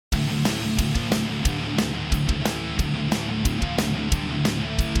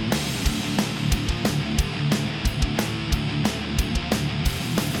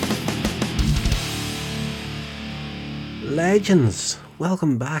legends,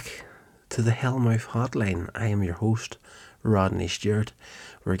 welcome back to the Hellmouth Hotline. I am your host, Rodney Stewart.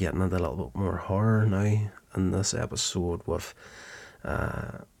 We're getting into a little bit more horror now in this episode with,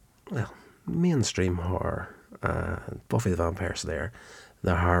 mainstream horror. Buffy the Vampire Slayer,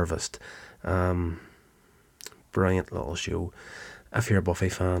 The Harvest. Brilliant little show. If you're a Buffy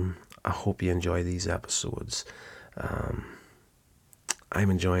fan, I hope you enjoy these episodes. I'm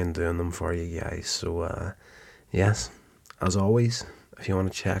enjoying doing them for you guys. So, yes, as always, if you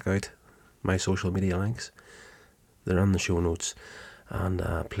want to check out my social media links, they're in the show notes. And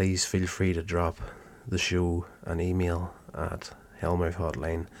please feel free to drop the show an email at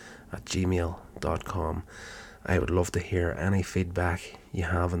hellmouthhotline@gmail.com. I would love to hear any feedback you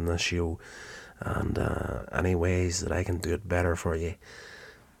have in this show and any ways that I can do it better for you.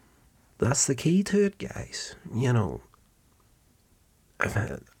 That's the key to it, guys. You know,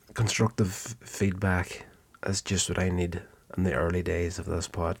 constructive feedback is just what I need in the early days of this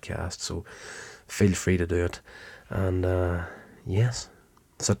podcast, so feel free to do it. And yes,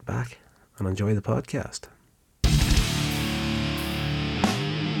 sit back and enjoy the podcast.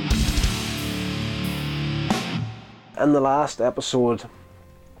 In the last episode,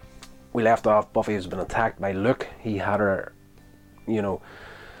 we left off. Buffy has been attacked by Luke. He had her, he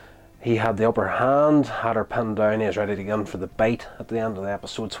had the upper hand, had her pinned down. He was ready to get in for the bite at the end of the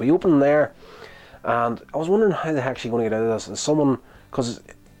episode. So we opened there, and I was wondering how the heck she's going to get out of this. Is someone, because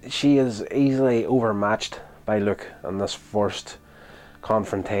she is easily overmatched by Luke in this first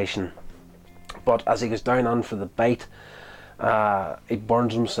confrontation. But as he goes down in for the bite, he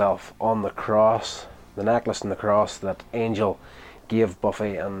burns himself on the cross, the necklace and the cross that Angel gave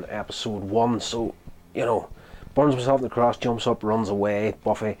Buffy in episode 1. So, burns himself on the cross, jumps up, runs away.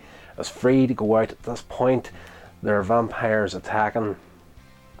 Buffy is free to go out. At this point, there are vampires attacking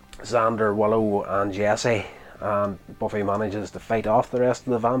Xander, Willow and Jesse, and Buffy manages to fight off the rest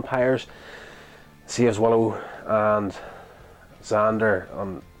of the vampires, saves Willow and Xander.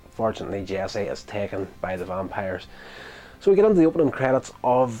 Unfortunately, Jesse is taken by the vampires. So we get into the opening credits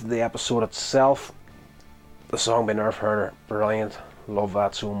of the episode itself. The song by Nerf Herder, brilliant, love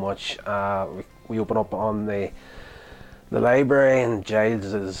that so much. We open up on the library, and Giles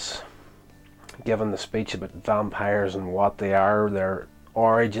is giving the speech about vampires and what they are, their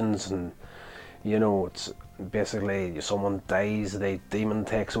origins, and it's basically someone dies, the demon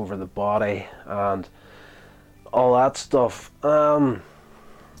takes over the body and all that stuff. So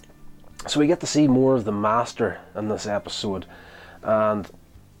we get to see more of the Master in this episode, and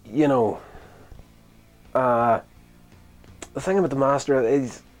the thing about the Master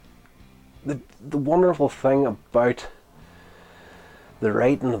is the wonderful thing about the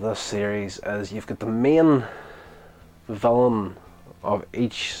writing of this series is you've got the main villain of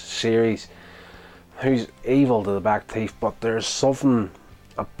each series who's evil to the back teeth, but there's something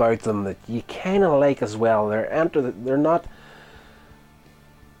about them that you kind of like as well. They're not,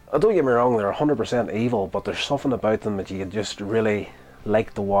 don't get me wrong, they're 100% evil, but there's something about them that you just really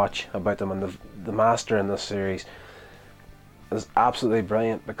like to watch about them. And the Master in this series is absolutely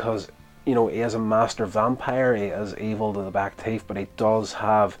brilliant because he is a master vampire. He is evil to the back teeth, but he does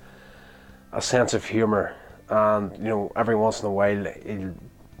have a sense of humour, and every once in a while he'll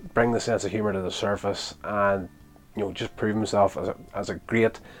bring the sense of humour to the surface and just prove himself as a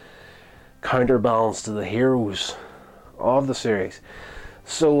great counterbalance to the heroes of the series.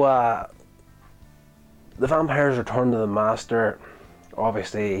 So the vampires return to the Master.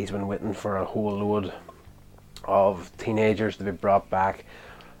 Obviously he's been waiting for a whole load of teenagers to be brought back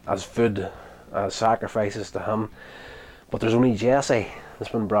as food, as sacrifices to him, but there's only Jesse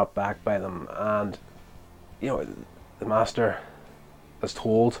that's been brought back by them. And the Master is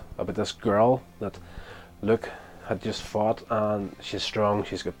told about this girl that Luke had just fought, and she's strong,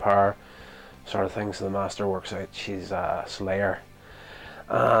 she's got power, sort of thing. So the Master works out she's a slayer,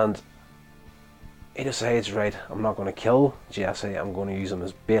 and he decides, right, I'm not going to kill Jesse, I'm going to use him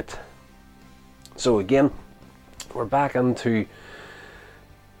as bait. So again, we're back into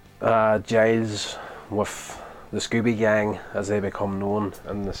Giles with the Scooby Gang, as they become known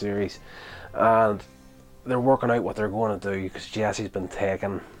in the series, and they're working out what they're going to do because Jesse's been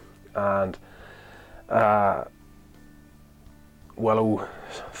taken, and Willow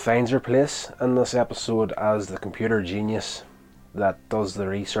finds her place in this episode as the computer genius that does the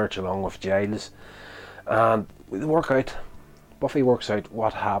research along with Giles, and Buffy works out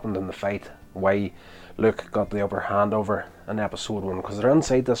what happened in the fight, why Luke got the upper hand over in episode 1, because they're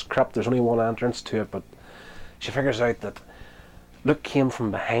inside this crypt. There's only one entrance to it, but she figures out that Luke came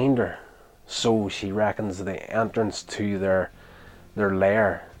from behind her, so she reckons the entrance to their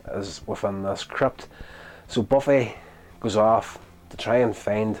lair is within this crypt. So Buffy goes off to try and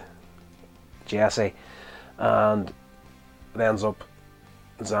find Jessie, and it ends up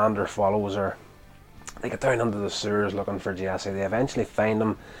Xander follows her. They get down into the sewers looking for Jessie. They eventually find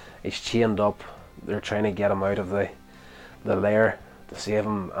him. He's chained up. They're trying to get him out of the lair to save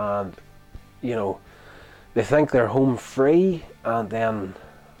him, and you know, they think they're home free, and then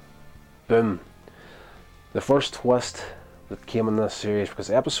boom, the first twist that came in this series,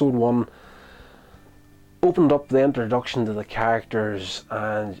 because episode 1 opened up the introduction to the characters,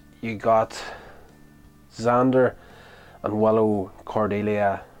 and you got Xander and Willow,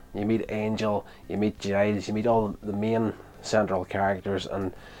 Cordelia, you meet Angel, you meet Giles, you meet all the main central characters,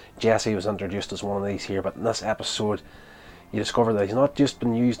 and Jesse was introduced as one of these here. But in this episode you discover that he's not just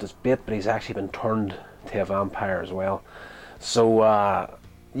been used as bait, but he's actually been turned to a vampire as well. So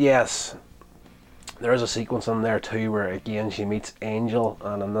yes, there is a sequence in there too where again she meets Angel,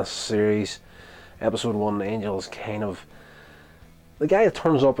 and in this series, episode 1, Angel is kind of the guy that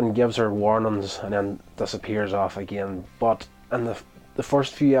turns up and gives her warnings and then disappears off again. But in the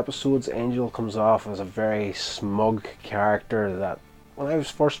first few episodes, Angel comes off as a very smug character that when I was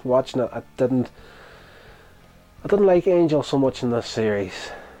first watching it, I didn't like Angel so much in this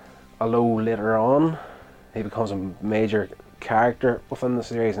series, although later on he becomes a major character within the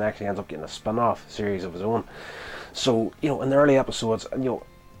series and actually ends up getting a spin-off series of his own. So, you know, in the early episodes, and you know,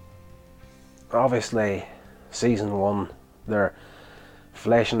 obviously season 1, they're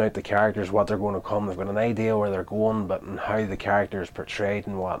fleshing out the characters, what they're going to come. They've got an idea where they're going, but in how the character is portrayed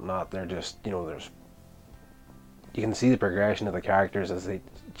and whatnot, they're just, you know, you can see the progression of the characters as they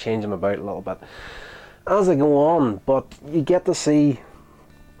change them about a little bit as they go on. But you get to see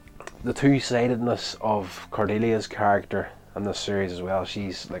the two-sidedness of Cordelia's character in this series as well.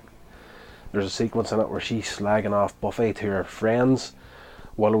 She's like, there's a sequence in it where she's slagging off Buffy to her friends.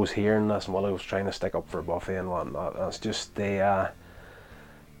 Willow's hearing this, and Willow's trying to stick up for Buffy and whatnot. And it's just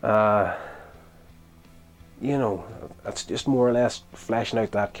you know, it's just more or less fleshing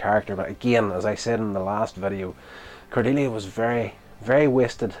out that character. But again, as I said in the last video, Cordelia was very, very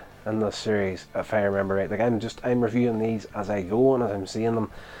wasted in this series, if I remember right. Like, I'm reviewing these as I go and as I'm seeing them.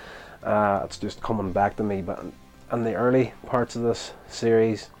 It's just coming back to me. But in the early parts of this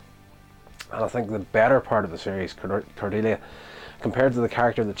series, and I think the better part of the series, Cordelia, compared to the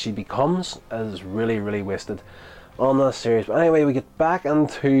character that she becomes, is really, really wasted on this series. But anyway, we get back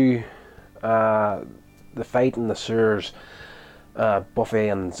into the fight in the sewers. Buffy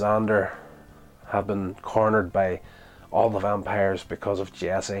and Xander have been cornered by all the vampires because of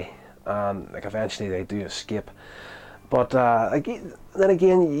Jessie, and like eventually they do escape. But then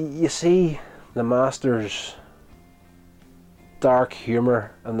again, you see the Master's dark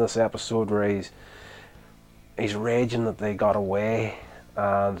humour in this episode where he's raging that they got away,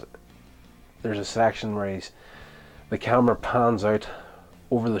 and there's a section where the camera pans out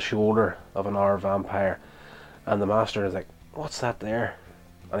over the shoulder of another vampire, and the Master is like, "What's that there?"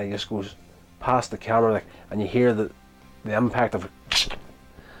 And he just goes past the camera, like, and you hear the impact of it,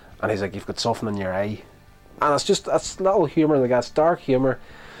 and he's like, "You've got something in your eye." And that's little humour. Like, it's dark humour,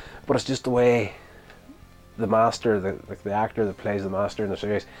 but it's just the way the Master, the actor that plays the Master in the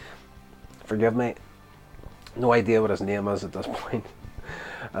series, forgive me, no idea what his name is at this point.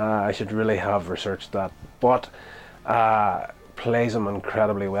 I should really have researched that, but plays him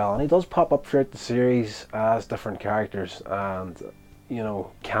incredibly well, and he does pop up throughout the series as different characters, and you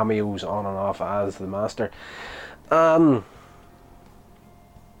know, cameos on and off as the Master. The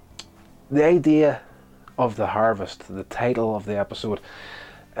idea of the harvest, the title of the episode,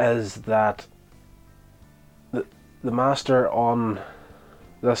 is that the Master on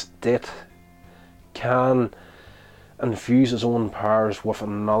this date can infuse his own powers with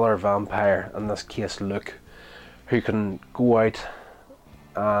another vampire, in this case Luke, who can go out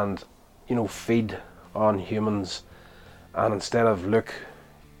and, you know, feed on humans, and instead of Luke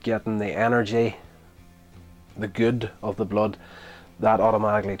getting the energy, the good of the blood, that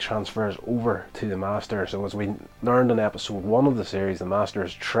automatically transfers over to the Master. So as we learned in episode 1 of the series, the Master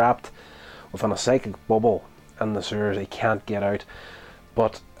is trapped within a psychic bubble in the sewers. He can't get out.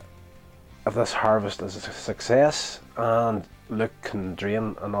 But if this harvest is a success and Luke can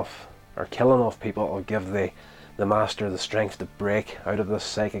drain enough or kill enough people, it'll give the Master the strength to break out of this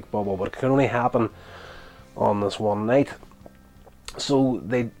psychic bubble. But it can only happen on this one night. So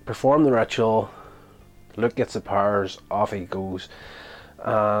they perform the ritual. Luke gets the powers, off he goes,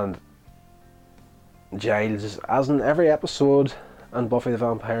 and Giles, as in every episode in Buffy the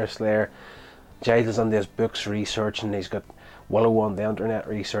Vampire Slayer, Giles is in these books researching. He's got Willow on the internet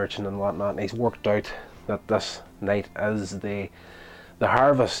researching and whatnot, and he's worked out that this night is the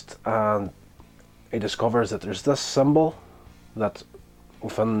harvest, and he discovers that there's this symbol that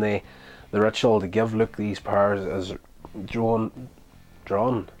within the ritual to give Luke these powers is drawn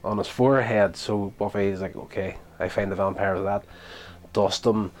on his forehead. So Buffy's like, okay, I find the vampire with that, dust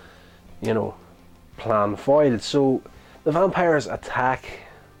him, plan foiled. So the vampires attack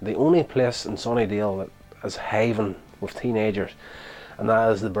the only place in Sunnydale that is haven with teenagers, and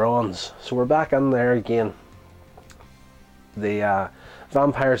that is the Bronze. So we're back in there again. The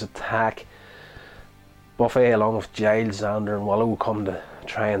vampires attack. Buffy, along with Giles, Xander and Willow, come to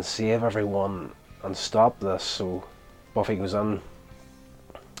try and save everyone and stop this. So Buffy goes in,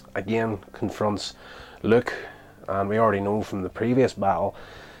 again confronts Luke, and we already know from the previous battle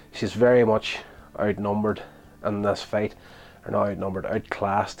she's very much outnumbered in this fight, or not outnumbered,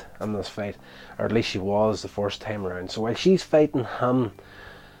 outclassed in this fight, or at least she was the first time around. So while she's fighting him,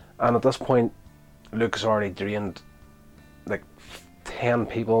 and at this point Luke's already drained like 10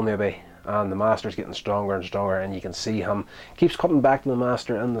 people maybe, and the Master's getting stronger and stronger, and you can see him keeps coming back to the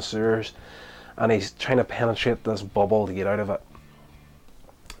Master in the sewers, and he's trying to penetrate this bubble to get out of it.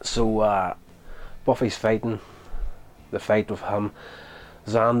 So Buffy's fighting the fight with him.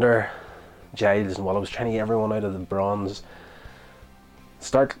 Xander, Giles and Willow's trying to get everyone out of the Bronze.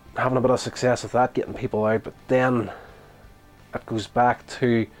 Start having a bit of success with that, getting people out, but then it goes back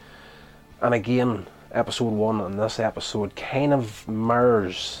to, and again episode 1 and this episode kind of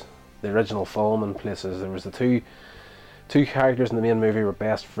mirrors the original film in places. There was the two characters in the main movie were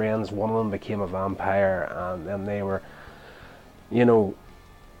best friends. One of them became a vampire, and then they were, there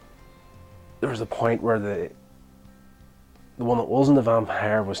was a point where the one that wasn't a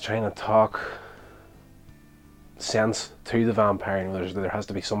vampire was trying to talk sense to the vampire. There has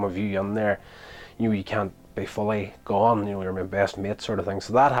to be some of you in there. You can't be fully gone. You're my best mate, sort of thing.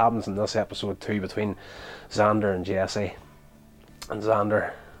 So that happens in this episode too, between Xander and Jesse. And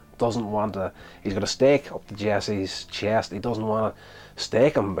Xander doesn't want to. He's got a stake up to Jesse's chest. He doesn't want to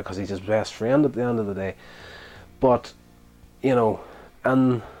stake him because he's his best friend at the end of the day. But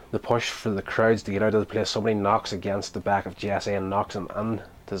in the push for the crowds to get out of the place, somebody knocks against the back of Jesse and knocks him into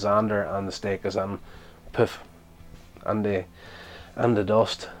Xander, and the stake is in, poof, and the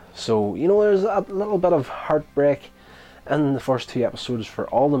dust. So there's a little bit of heartbreak in the first 2 episodes for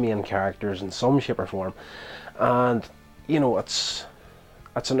all the main characters in some shape or form, and it's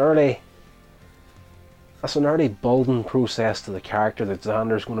an early building process to the character that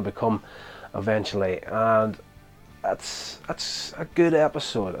Xander's going to become eventually, and it's a good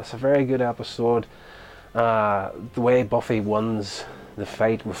episode. It's a very good episode. The way Buffy wins the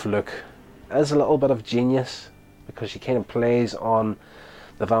fight with Luke is a little bit of genius, because she kind of plays on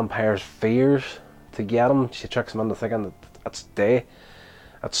the vampire's fears to get him. She tricks him into thinking that it's day,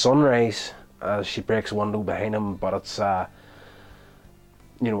 it's sunrise, as she breaks a window behind him, but it's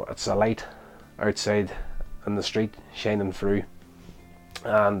it's a light outside in the street shining through.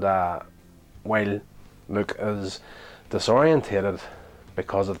 And while Luke is disorientated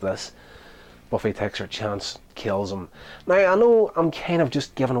because of this, Buffy takes her chance, kills him. Now, I know I'm kind of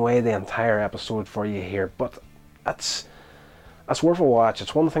just giving away the entire episode for you here, but it's worth a watch.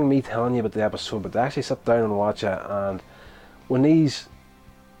 It's one thing me telling you about the episode, but to actually sit down and watch it. And when this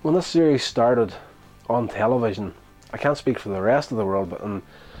series started on television, I can't speak for the rest of the world, but in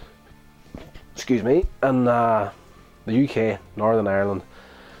the UK, Northern Ireland,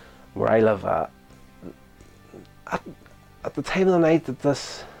 where I live at the time of the night that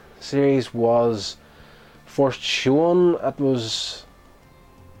this series was first shown, it was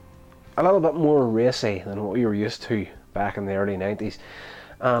a little bit more racy than what we were used to back in the early 90s,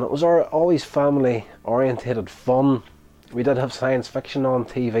 and it was always family orientated fun. We did have science fiction on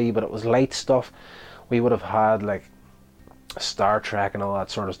TV, but it was light stuff. We would have had like Star Trek and all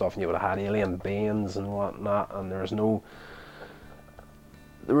that sort of stuff, and you would have had alien beings and whatnot, and there was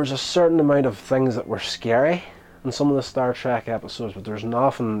a certain amount of things that were scary in some of the Star Trek episodes, but there's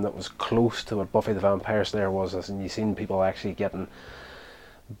nothing that was close to what Buffy the Vampire Slayer was. And you've seen people actually getting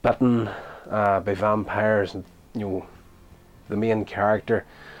bitten by vampires, and the main character,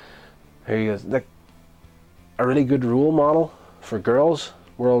 who is like a really good role model for girls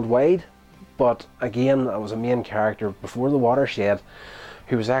worldwide, but again, it was a main character before the watershed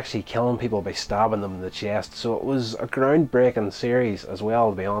who was actually killing people by stabbing them in the chest. So it was a groundbreaking series as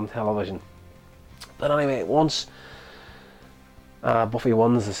well to be on television. But anyway, once Buffy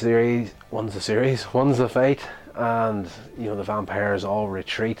wins the fight, and the vampires all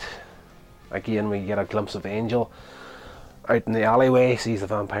retreat. Again, we get a glimpse of Angel out in the alleyway, sees the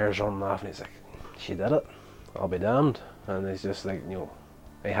vampires running off, and he's like, "She did it. I'll be damned." And he's just like,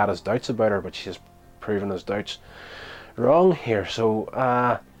 he had his doubts about her, but she's proven his doubts wrong here. So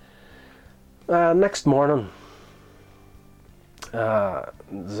Next morning,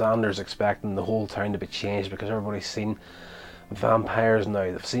 Xander's expecting the whole town to be changed because everybody's seen vampires now.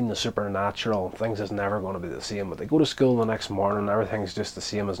 They've seen the supernatural. Things is never going to be the same. But they go to school the next morning, everything's just the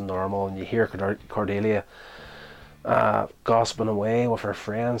same as normal, and you hear Cordelia gossiping away with her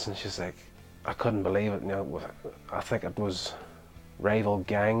friends, and she's like, I couldn't believe it. I think it was rival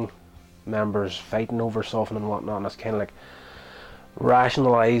gang members fighting over something and whatnot, and it's kind of like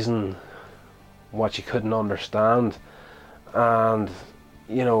rationalizing what you couldn't understand. And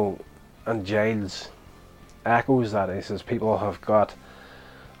and Giles echoes that. He says people have got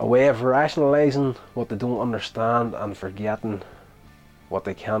a way of rationalizing what they don't understand and forgetting what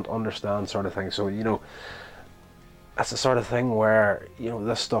they can't understand, sort of thing. So that's the sort of thing where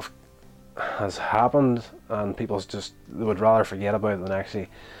this stuff has happened and they would rather forget about it than actually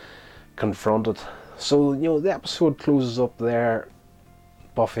confront it. So the episode closes up there.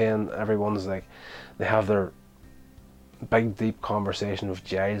 Buffy and everyone's like, they have their big deep conversation with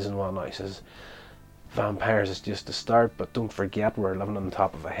Giles and whatnot. He says vampires is just the start, but don't forget we're living on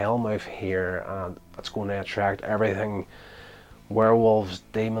top of a hellmouth here, and it's going to attract everything, werewolves,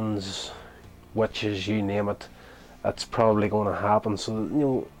 demons, witches, you name it. It's probably going to happen.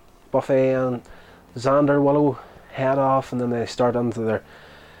 So Buffy and Xander Willow head off, and then they start into their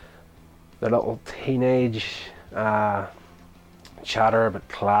little teenage chatter about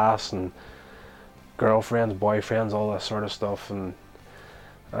class and girlfriends, boyfriends, all that sort of stuff, and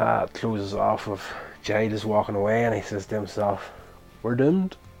it closes off with Giles walking away, and he says to himself, "We're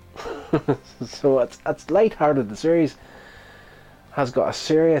doomed." So it's light-hearted. The series has got a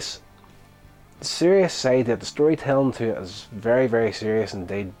serious side to it. The storytelling to it is very, very serious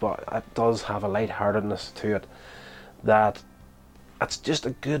indeed, but it does have a light-heartedness to it that it's just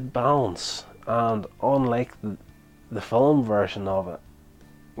a good balance. And unlike the film version of it,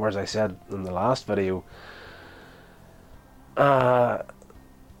 where, as I said in the last video,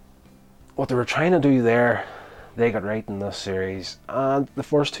 what they were trying to do there, they got right in this series, and the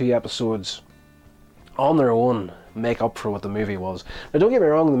first 2 episodes on their own make up for what the movie was. Now don't get me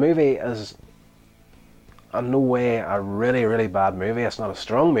wrong, the movie is in no way a really, really bad movie. It's not a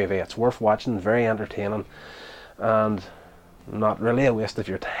strong movie. It's worth watching, very entertaining, and not really a waste of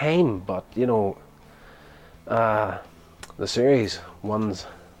your time. But the series one's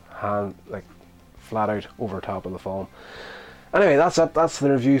hand like flat out over top of the film. Anyway, that's it. That's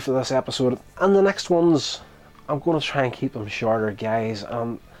the review for this episode. And the next ones, I'm going to try and keep them shorter, guys.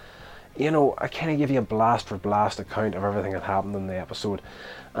 I kind of give you a blast for blast account of everything that happened in the episode.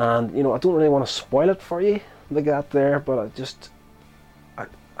 And, I don't really want to spoil it for you like that there, but it's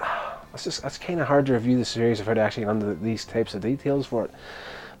kind of hard to review the series without actually into these types of details for it.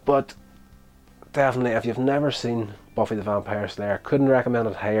 But definitely, if you've never seen Buffy the Vampire Slayer, couldn't recommend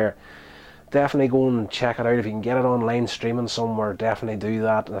it higher. Definitely go and check it out. If you can get it online streaming somewhere, definitely do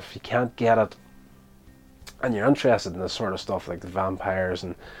that. And if you can't get it and you're interested in this sort of stuff like the vampires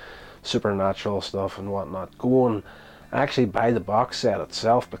and supernatural stuff and whatnot, go and actually buy the box set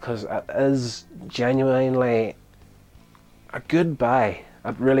itself, because it is genuinely a good buy.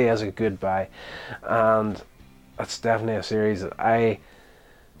 It really is a good buy, and it's definitely a series that I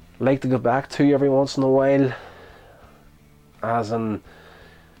like to go back to every once in a while, as in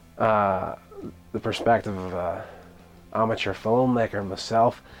the perspective of an amateur filmmaker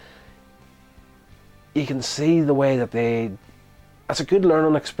myself. You can see the way that it's a good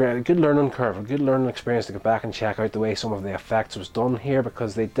learning experience, a good learning curve, a good learning experience to go back and check out the way some of the effects was done here,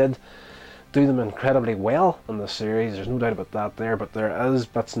 because they did do them incredibly well in the series. There's no doubt about that there, but there is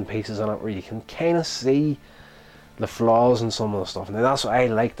bits and pieces in it where you can kind of see the flaws in some of the stuff, and that's what I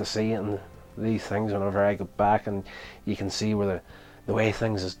like to see in these things whenever I go back, and you can see where the way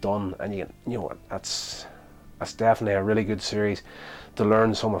things is done, and that's definitely a really good series to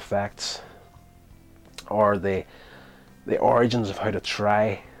learn some effects, or the origins of how to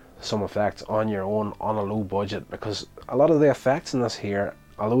try some effects on your own on a low budget, because a lot of the effects in this here,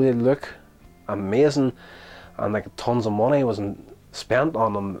 although they look amazing and like tons of money wasn't spent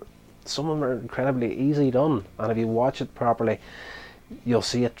on them, some of them are incredibly easy done, and if you watch it properly you'll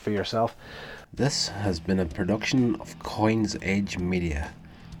see it for yourself. This has been a production of Coins Edge Media.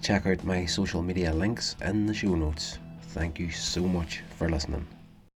 Check out my social media links in the show notes. Thank you so much for listening.